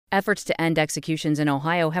Efforts to end executions in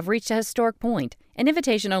Ohio have reached a historic point. An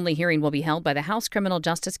invitation-only hearing will be held by the House Criminal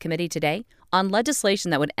Justice Committee today on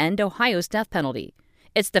legislation that would end Ohio's death penalty.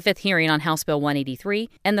 It's the fifth hearing on House Bill 183,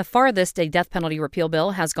 and the farthest a death penalty repeal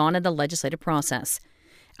bill has gone in the legislative process.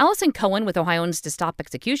 Allison Cohen with Ohioans to Stop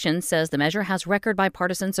Execution says the measure has record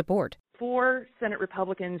bipartisan support. 4 Senate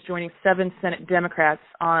Republicans joining 7 Senate Democrats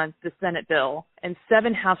on the Senate bill, and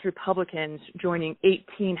 7 House Republicans joining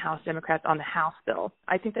 18 House Democrats on the House bill.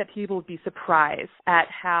 I think that people would be surprised at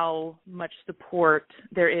how much support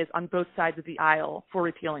there is on both sides of the aisle for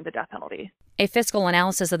repealing the death penalty. A fiscal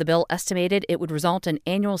analysis of the bill estimated it would result in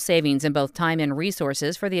annual savings in both time and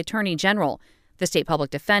resources for the Attorney General, the state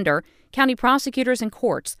public defender, county prosecutors, and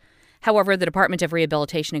courts. However, the Department of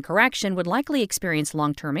Rehabilitation and Correction would likely experience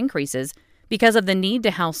long-term increases because of the need to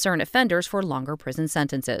house certain offenders for longer prison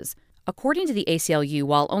sentences. According to the ACLU,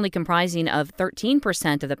 while only comprising of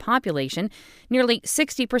 13% of the population, nearly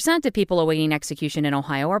 60% of people awaiting execution in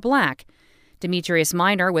Ohio are black. Demetrius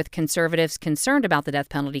Minor, with conservatives concerned about the death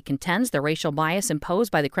penalty, contends the racial bias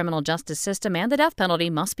imposed by the criminal justice system and the death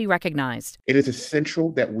penalty must be recognized. It is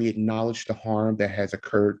essential that we acknowledge the harm that has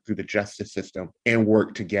occurred through the justice system and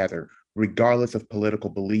work together, regardless of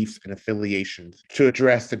political beliefs and affiliations, to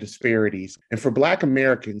address the disparities. And for Black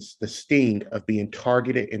Americans, the sting of being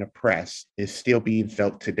targeted and oppressed is still being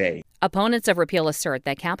felt today. Opponents of repeal assert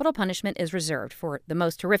that capital punishment is reserved for the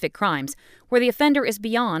most horrific crimes, where the offender is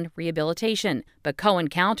beyond rehabilitation. But Cohen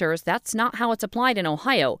counters that's not how it's applied in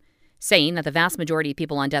Ohio, saying that the vast majority of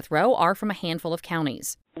people on death row are from a handful of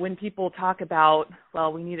counties. When people talk about,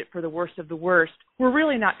 well, we need it for the worst of the worst, we're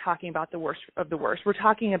really not talking about the worst of the worst. We're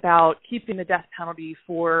talking about keeping the death penalty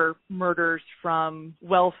for murders from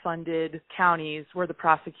well-funded counties where the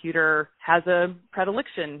prosecutor has a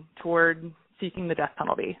predilection toward seeking the death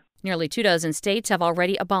penalty. Nearly 24 states have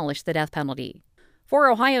already abolished the death penalty.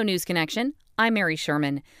 For Ohio News Connection, I'm Mary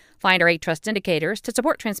Sherman. Find our 8 trust indicators to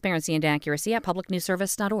support transparency and accuracy at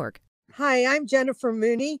publicnewsservice.org. Hi, I'm Jennifer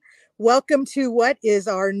Mooney. Welcome to what is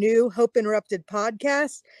our new Hope Interrupted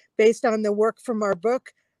podcast based on the work from our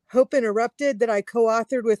book, Hope Interrupted, that I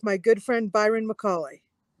co-authored with my good friend Byron McCauley.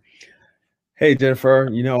 Hey, Jennifer,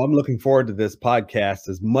 I'm looking forward to this podcast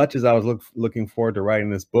as much as I was looking forward to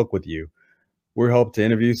writing this book with you. We hope to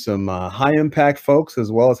interview some high-impact folks as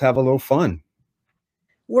well as have a little fun.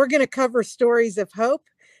 We're going to cover stories of hope.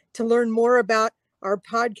 To learn more about our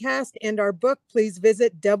podcast and our book, please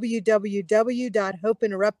visit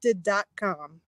www.hopeinterrupted.com.